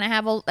 Because that's going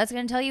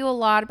to tell you a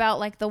lot about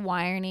like the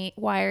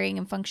wiring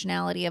and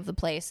functionality of the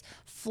place.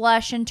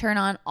 Flush and turn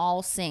on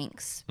all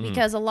sinks,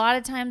 because a lot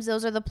of times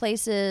those are the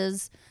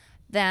places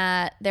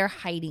that they're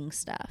hiding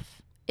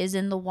stuff, is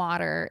in the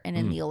water and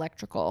in the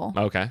electrical.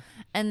 Okay.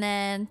 And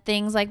then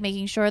things like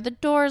making sure the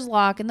doors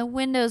lock and the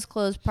windows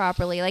close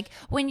properly. Like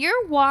when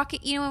you're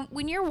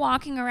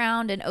walking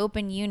around an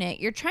open unit,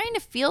 you're trying to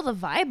feel the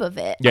vibe of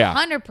it. Yeah.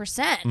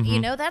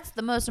 100%. That's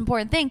the most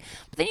important thing.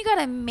 But then you got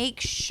to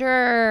make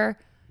sure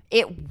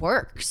it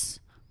works,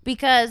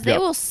 because they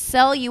will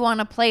sell you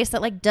on a place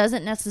that like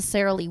doesn't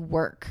necessarily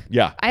work.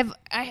 Yeah. I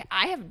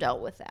have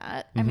dealt with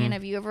that. I mean,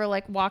 have you ever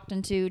like walked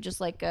into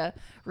just like a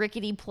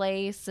rickety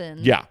place and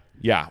Yeah.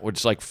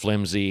 It's like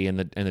flimsy and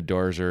the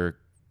doors are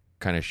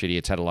kind of shitty.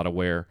 It's had a lot of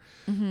wear.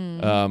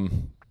 I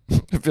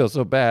feel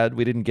so bad.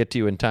 We didn't get to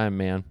you in time,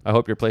 man. I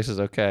hope your place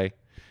is okay.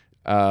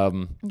 Yeah,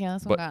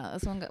 this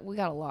one got we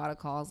got a lot of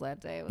calls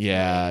that day. It was really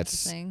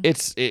interesting.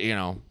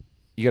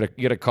 You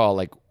gotta call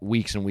like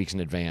weeks and weeks in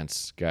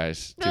advance,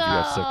 guys. No,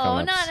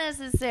 not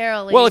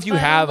necessarily. Well, if you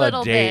have a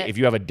date, bit. if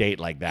you have a date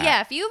like that, yeah.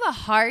 If you have a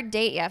hard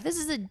date, if this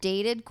is a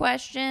dated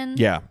question,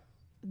 yeah,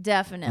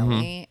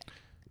 definitely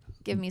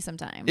give me some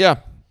time.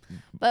 Yeah.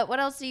 But what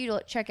else do you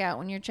check out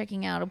when you're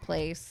checking out a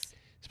place?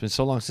 It's been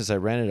so long since I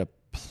rented a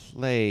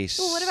place.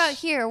 Well, what about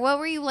here? What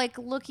were you like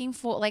looking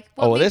for? Like,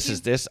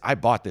 I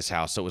bought this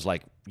house, so it was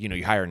like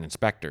you hire an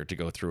inspector to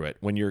go through it.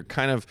 When you're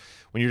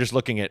just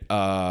looking at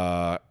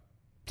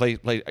play.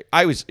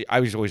 I was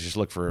always just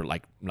look for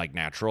like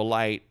natural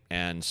light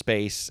and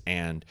space,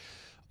 and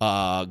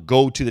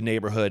go to the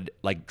neighborhood,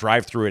 like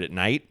drive through it at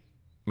night,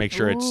 make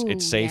sure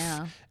it's safe,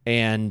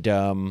 and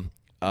Google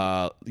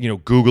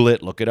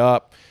it, look it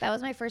up. That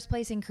was my first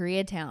place in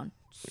Koreatown.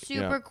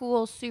 Super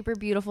cool, super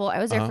beautiful. I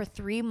was there for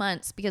 3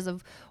 months because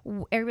of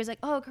everybody's like,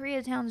 oh,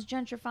 Koreatown's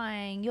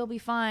gentrifying. You'll be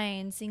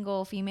fine,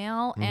 single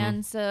female.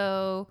 And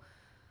so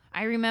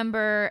I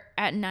remember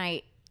at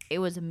night, it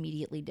was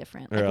immediately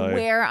different, like really?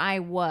 Where I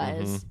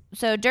was.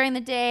 So during the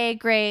day,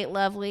 great,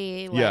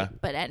 lovely.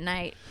 But at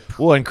night.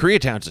 Well, and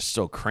Koreatown's just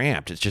so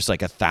cramped. It's just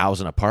like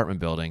 1,000 apartment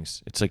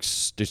buildings. It's like,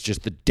 it's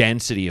just the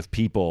density of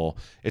people.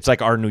 It's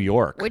like our New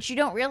York. Which you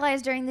don't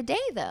realize during the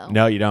day, though.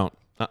 No, you don't.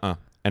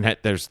 And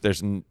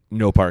there's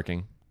no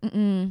parking.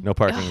 No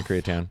parking in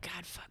Koreatown.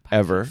 God, fuck parking.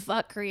 Ever.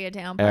 Fuck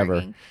Koreatown Ever.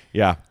 parking.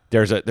 Yeah.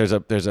 There's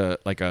a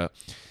like a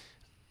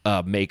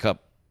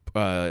makeup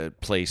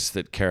place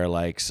that Kara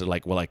likes.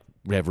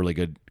 We have really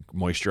good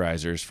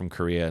moisturizers from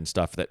Korea and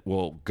stuff that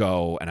will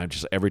go. And I'm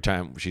just every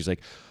time she's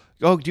like,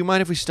 "Oh, do you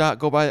mind if we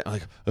go by?" I'm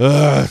like,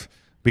 ugh.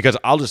 Because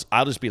I'll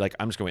just be like,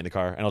 I'm just going in the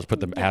car and I'll just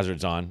put the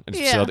hazards on and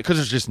just because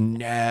there's just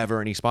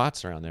never any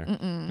spots around there.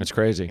 It's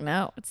crazy.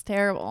 No, it's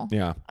terrible.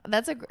 Yeah.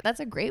 That's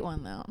a great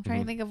one though. I'm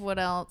trying to think of what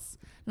else.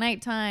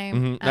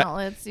 Nighttime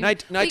outlets.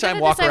 Nighttime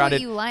walk around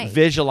it. Like.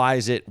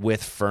 Visualize it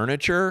with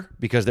furniture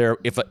because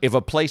if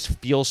a place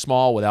feels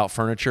small without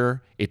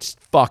furniture, it's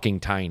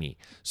fucking tiny.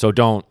 So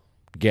don't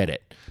get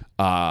it.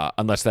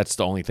 Unless that's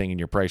the only thing in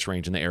your price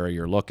range in the area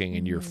you're looking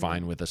and you're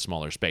fine with a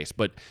smaller space.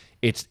 But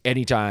it's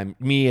anytime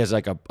me as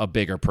like a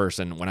bigger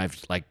person, when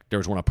I've like, there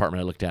was one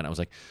apartment I looked at and I was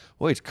like,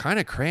 well, it's kind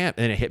of cramped.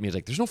 And then it hit me. It's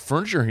like, there's no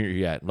furniture here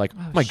yet. I'm like,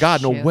 oh my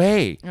God, no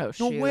way. Oh, no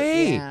shoot.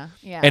 way.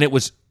 Yeah. And it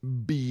was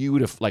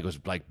beautiful. Like it was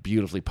like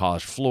beautifully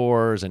polished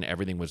floors and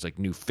everything was like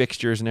new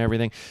fixtures and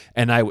everything.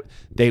 And I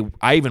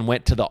even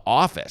went to the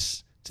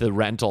office, to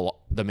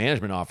the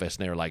management office,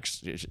 and they were like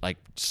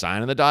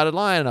signing the dotted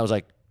line. And I was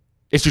like,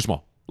 it's too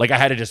small. Like I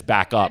had to just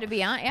back up. To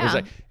be honest,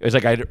 yeah. It was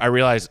like I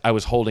realized I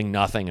was holding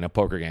nothing in a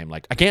poker game.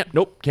 Like I can't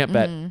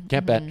bet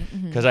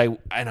because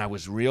I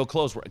was real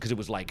close because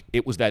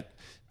it was that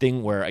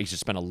thing where I used to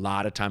spend a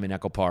lot of time in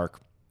Echo Park,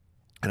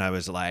 and I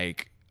was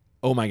like,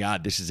 oh my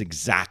God, this is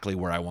exactly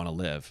where I want to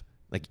live.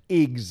 Like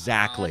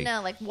exactly. Oh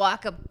no, like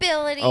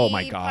walkability. Oh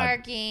my God,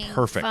 parking,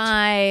 perfect,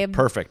 vibe,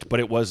 perfect.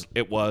 But it was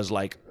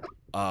like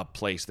a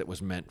place that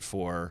was meant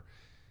for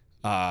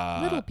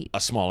little people,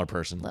 a smaller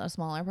person, a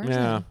smaller person.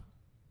 Yeah.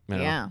 You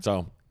know, yeah.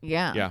 So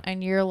yeah.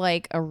 And you're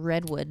like a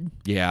redwood.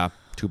 Yeah.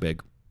 Too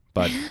big.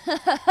 But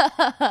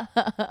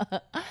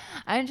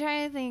I'm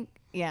trying to think.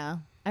 Yeah.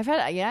 I've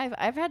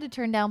had to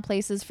turn down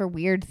places for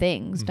weird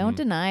things. Don't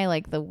deny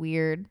like the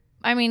weird.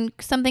 I mean,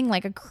 something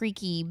like a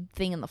creaky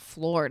thing in the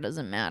floor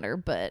doesn't matter,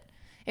 but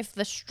if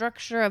the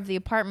structure of the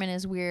apartment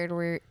is weird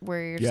where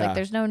you're just like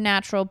there's no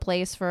natural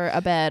place for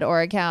a bed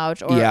or a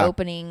couch or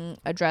opening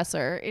a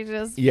dresser, it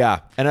just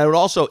and I would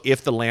also,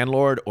 if the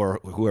landlord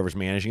or whoever's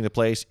managing the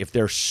place, if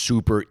they're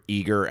super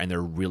eager and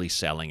they're really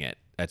selling it,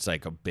 that's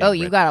like a big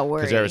you gotta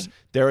worry, because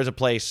there is a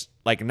place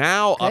like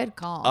now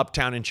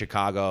uptown in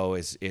Chicago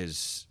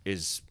is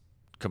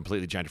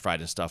completely gentrified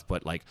and stuff,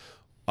 but like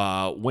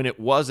when it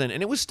wasn't,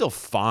 and it was still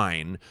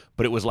fine,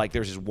 but it was like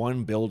there's this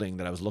one building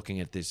that I was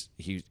looking at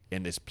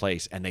in this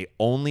place, and they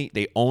only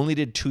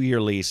did 2-year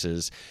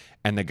leases,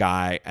 and the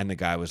guy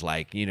was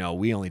like,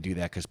 we only do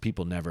that because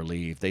people never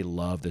leave. They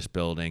love this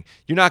building.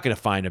 You're not going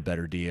to find a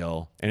better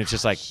deal, and it's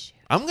just like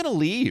I'm going to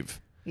leave.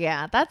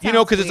 Yeah, that's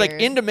because it's like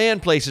in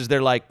demand places.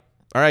 They're like,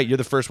 all right, you're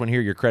the first one here.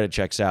 Your credit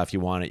checks out. If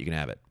you want it, you can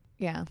have it.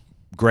 Yeah.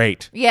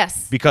 Great.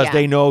 Yes. Because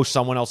they know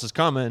someone else is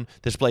coming.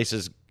 This place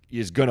is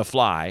gonna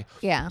fly.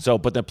 Yeah. So,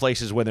 but the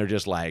places when they're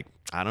just like,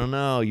 I don't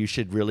know, you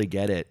should really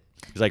get it.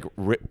 It's like,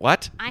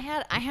 what? I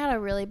had a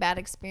really bad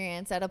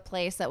experience at a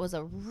place that was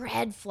a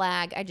red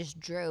flag. I just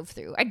drove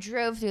through. I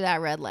drove through that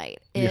red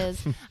light. I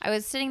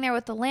was sitting there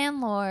with the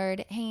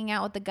landlord, hanging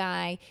out with the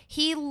guy.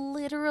 He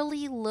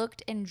literally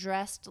looked and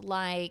dressed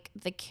like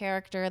the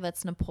character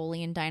that's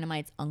Napoleon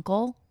Dynamite's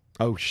uncle.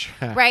 Oh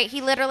shit! Right,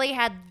 he literally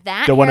had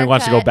that. The one who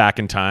wants to go haircut. back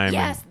in time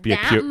and be a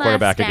cute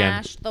quarterback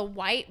again. The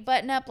white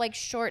button-up, like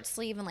short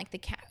sleeve, and like the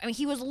cap. I mean,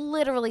 he was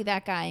literally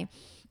that guy.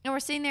 And we're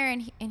sitting there,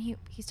 and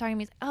he's talking to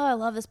me. He's, oh, I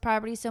love this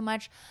property so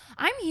much.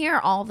 I'm here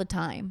all the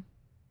time.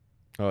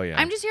 Oh yeah.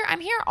 I'm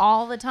here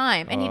all the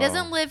time, and he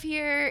doesn't live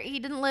here. He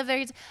didn't live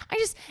there.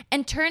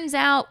 And turns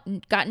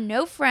out, got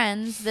no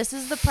friends. This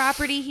is the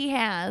property he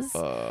has.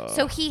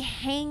 So he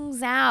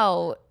hangs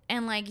out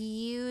and like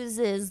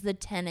uses the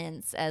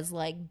tenants as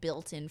like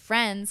built-in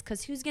friends,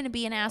 because who's going to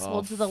be an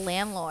asshole to the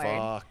landlord?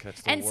 Fuck,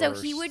 that's the and worst. so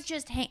he would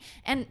just hang,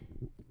 and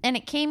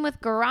it came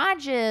with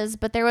garages,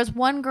 but there was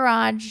one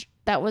garage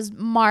that was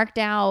marked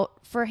out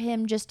for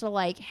him just to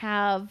like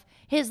have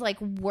his like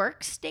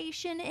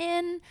workstation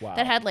in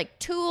that had like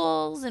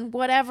tools and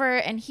whatever,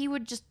 and he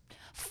would just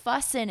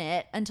fuss in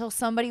it until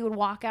somebody would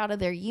walk out of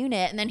their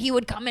unit, and then he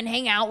would come and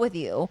hang out with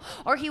you,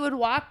 or he would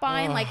walk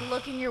by and like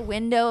look in your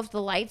window if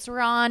the lights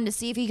were on to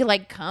see if he could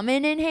like come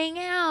in and hang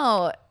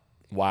out.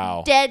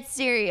 Wow. Dead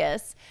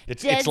serious.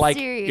 It's like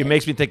serious. It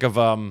makes me think of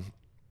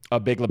a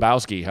Big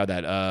Lebowski, how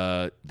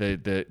that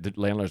the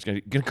landlord's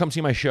gonna come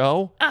see my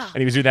show, and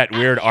he was doing that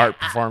weird art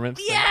performance.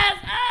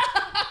 Yes.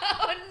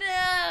 Oh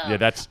no. Yeah,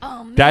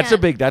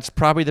 that's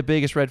probably the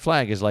biggest red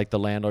flag, is like the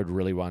landlord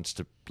really wants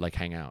to like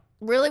hang out.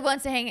 Really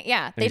wants to hang.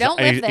 Yeah, they and don't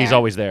live there. He's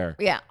always there.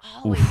 Yeah,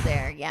 always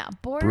there. Yeah,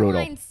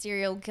 borderline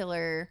serial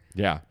killer.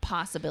 Yeah,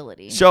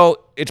 possibility.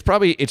 So it's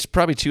probably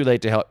too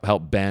late to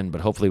help Ben,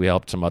 but hopefully we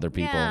helped some other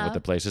people with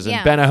the places.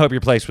 And Ben, I hope your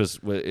place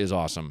is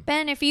awesome.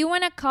 Ben, if you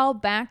want to call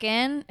back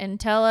in and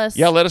tell us,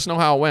 let us know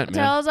how it went.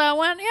 Tell us how it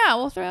went. Yeah,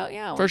 we'll throw.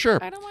 Yeah, for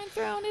sure. I don't mind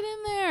throwing it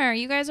in there.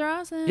 You guys are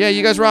awesome. Yeah,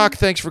 you guys rock.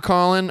 Thanks for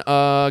calling.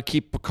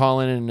 Keep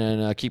calling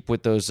and keep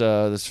with those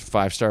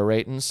 5-star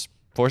ratings.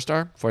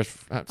 4-star,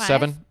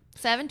 7.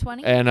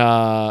 720.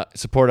 And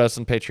support us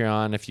on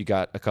Patreon if you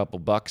got a couple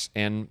bucks.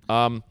 And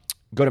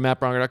go to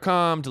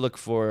mattbronger.com to look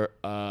for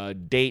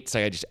dates.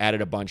 I just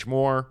added a bunch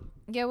more.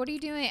 Yeah, what are you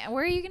doing?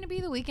 Where are you going to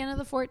be the weekend of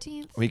the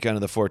 14th? Weekend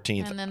of the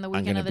 14th. And then the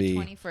I'm weekend of the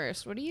gonna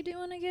 21st. What are you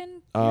doing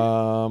again?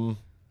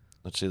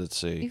 Let's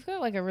see. You've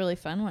got like a really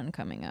fun one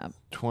coming up.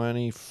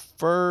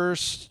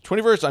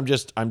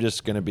 21st. I'm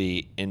just gonna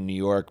be in New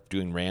York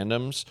doing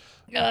randoms.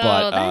 Oh,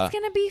 but that's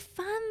gonna be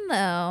fun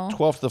though.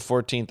 12th to the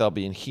 14th, I'll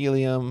be in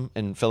Helium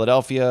in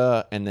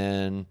Philadelphia, and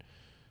then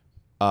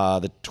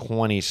the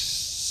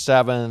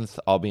 27th,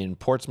 I'll be in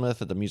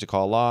Portsmouth at the Music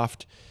Hall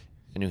Loft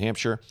in New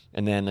Hampshire,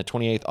 and then the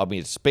 28th, I'll be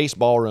at Space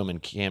Ballroom in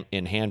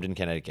Hamden,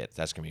 Connecticut.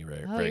 That's gonna be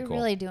very Oh, very you're cool.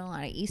 really doing a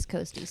lot of East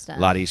Coasty stuff. A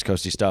lot of East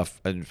Coasty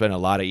stuff. It's been a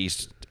lot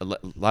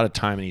of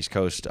time in East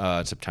Coast,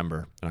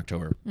 September and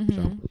October.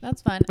 So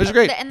That's fun. It's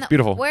great. And It's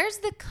beautiful. Where's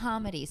the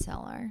Comedy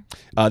Cellar?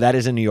 that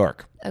is in New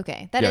York.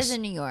 Okay, that Yes. is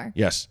in New York.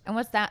 Yes. And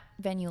what's that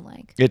venue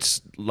like?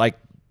 It's like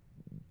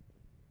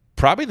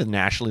probably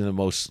nationally the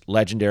most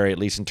legendary, at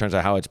least in terms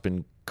of how it's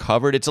been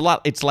covered. It's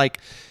like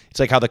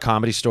how the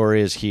Comedy Store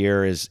is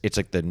here. It's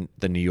like the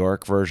New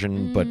York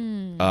version, but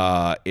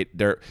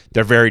they're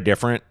very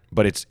different.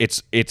 But it's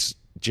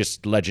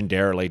just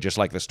legendarily, just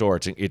like the store.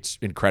 It's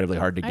incredibly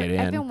hard to get I've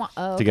in been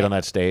to get on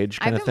that stage.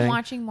 Kind I've of been thing.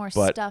 watching more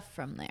But- stuff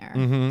from there.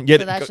 Yeah,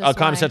 So that's just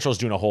Comedy why. Central is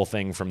doing a whole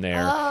thing from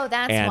there. Oh,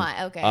 that's and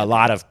why. Okay, A okay.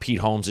 lot of Pete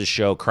Holmes'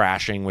 show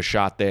Crashing was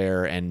shot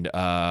there, and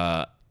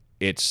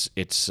it's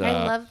I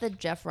love the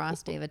Jeff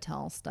Ross, Dave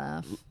Attell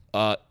stuff.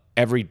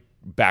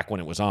 back when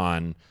it was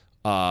on,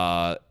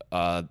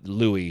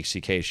 Louis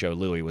C.K.'s show.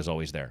 Louis was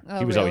always there. Oh,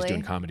 He was always really?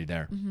 doing comedy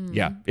there.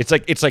 Yeah, it's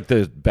like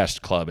the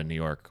best club in New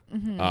York.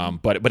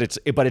 But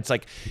it's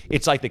like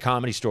the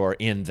Comedy Store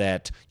in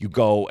that you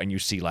go and you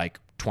see like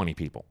 20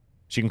 people.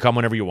 So you can come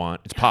whenever you want.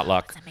 It's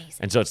potluck. that's amazing.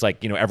 And so it's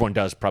like, everyone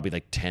does probably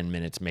like 10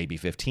 minutes, maybe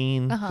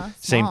 15.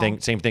 Same Small.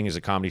 thing as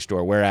a Comedy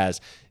Store. Whereas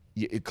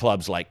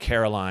clubs like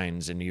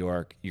Caroline's in New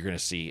York, you're going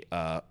to see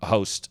a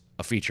host,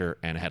 a feature,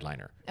 and a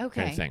headliner.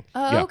 Okay. Kind of thing.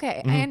 Oh, Yeah.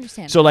 okay. I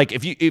understand. So like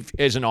if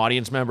as an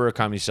audience member, a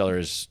Comedy Cellar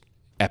is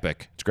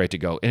epic. It's great to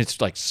go. And it's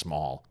like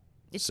small.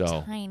 It's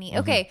so tiny.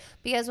 Okay,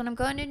 because when I'm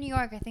going to New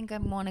York, I think I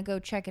want to go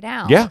check it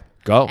out. yeah,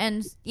 go.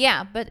 And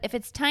yeah, but if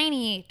it's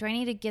tiny, do I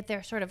need to get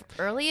there sort of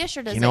early-ish,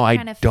 or does it I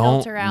kind of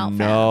don't filter out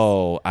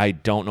know. I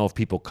don't know if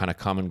people kind of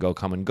come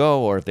and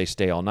go, or if they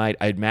stay all night.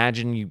 I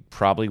imagine you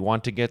probably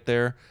want to get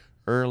there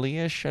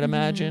early-ish, I'd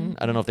imagine.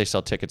 I don't know if they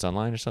sell tickets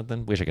online or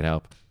something. Wish I could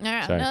help. fast? All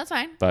right, Sorry. no, that's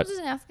fine. But- I'm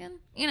just asking,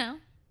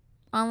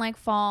 on like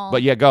fall.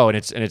 But yeah, go. And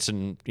it's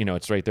in,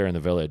 it's right there in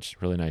the Village.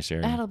 Really nice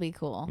area. That'll be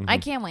cool. I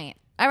can't wait.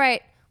 All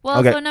right. Well,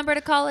 Okay. phone number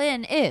to call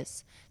in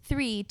is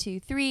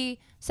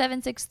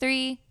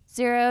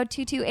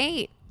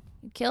 323-763-0228.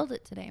 You killed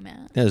it today,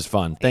 Matt. It was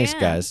fun. Thanks, Yeah.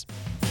 guys.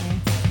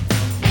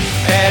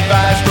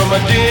 Advice from a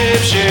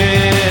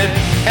dipshit.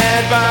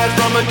 Advice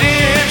from a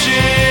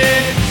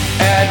dipshit.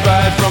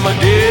 Advice from a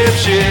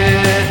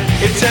dipshit.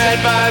 It's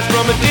advice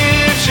from a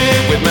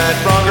dipshit with Matt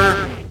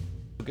Bronger.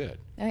 Good.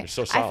 Okay. You're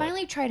so solid. I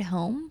finally tried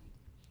Home.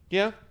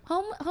 Yeah.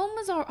 Home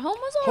was all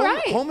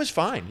right. Home is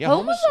fine. Yeah,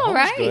 Home was all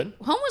right. good.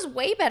 Home was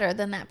way better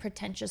than that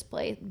pretentious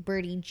place,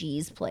 Bertie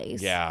G's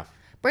place. Yeah.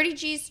 Bertie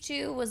G's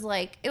too was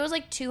like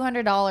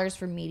 $200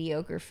 for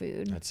mediocre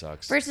food. That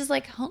sucks. Versus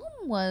like Home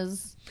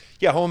was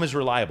Yeah, Home is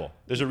reliable.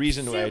 There's a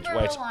reason why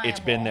Super it's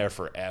been reliable. there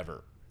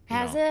forever. you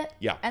has know? it?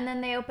 Yeah. And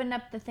then they opened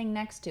up the thing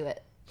next to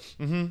it.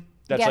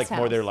 That's Guest like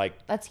more their house.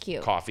 like That's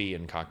cute. coffee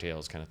and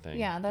cocktails kind of thing.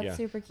 Yeah, that's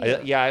super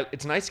cute.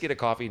 It's nice to get a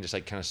coffee and just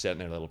like kind of sit in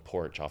their little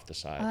porch off the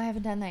side. Oh, I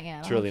haven't done that yet.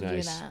 It's I'll really have to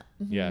nice. Do that.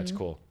 Yeah, it's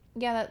cool.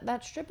 Yeah,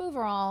 that strip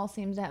overall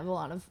seems to have a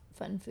lot of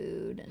fun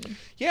food and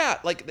Yeah,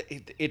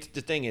 like it's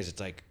the thing is, it's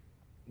like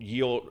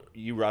you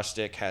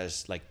Rustic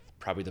has like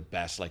probably the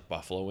best like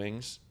buffalo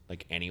wings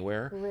like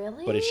anywhere.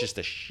 Really? But it's just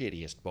the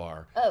shittiest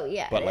bar. Oh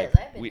yeah, But it like is.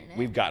 I've been in it.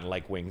 we've gotten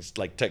like wings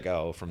like to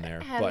go from there.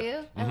 Have but,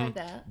 you? I like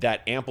that.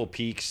 That Ample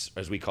Peaks,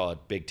 as we call it,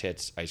 Big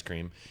Tits ice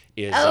cream,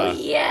 is Oh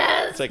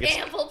yes, it's like it's-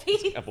 Ample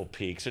Peaks. Ample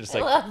Peaks. It's just I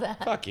like love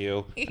that. fuck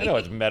you. I know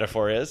what the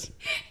metaphor is.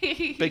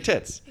 Big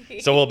tits.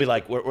 So we'll be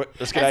like,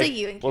 let's get That's ice. a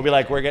you and We'll be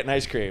like, we're getting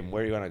ice cream.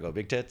 Where do you want to go?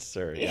 Big Tits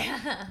or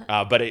yeah.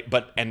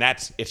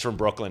 It's from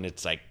Brooklyn.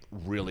 It's like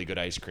really good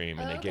ice cream,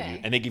 and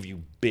Okay. they give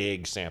you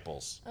big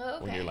samples Oh,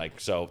 when you're okay. like,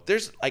 so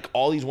there's like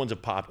all these ones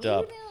have popped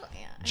up.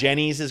 Yeah.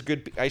 Jenny's is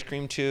good ice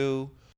cream too.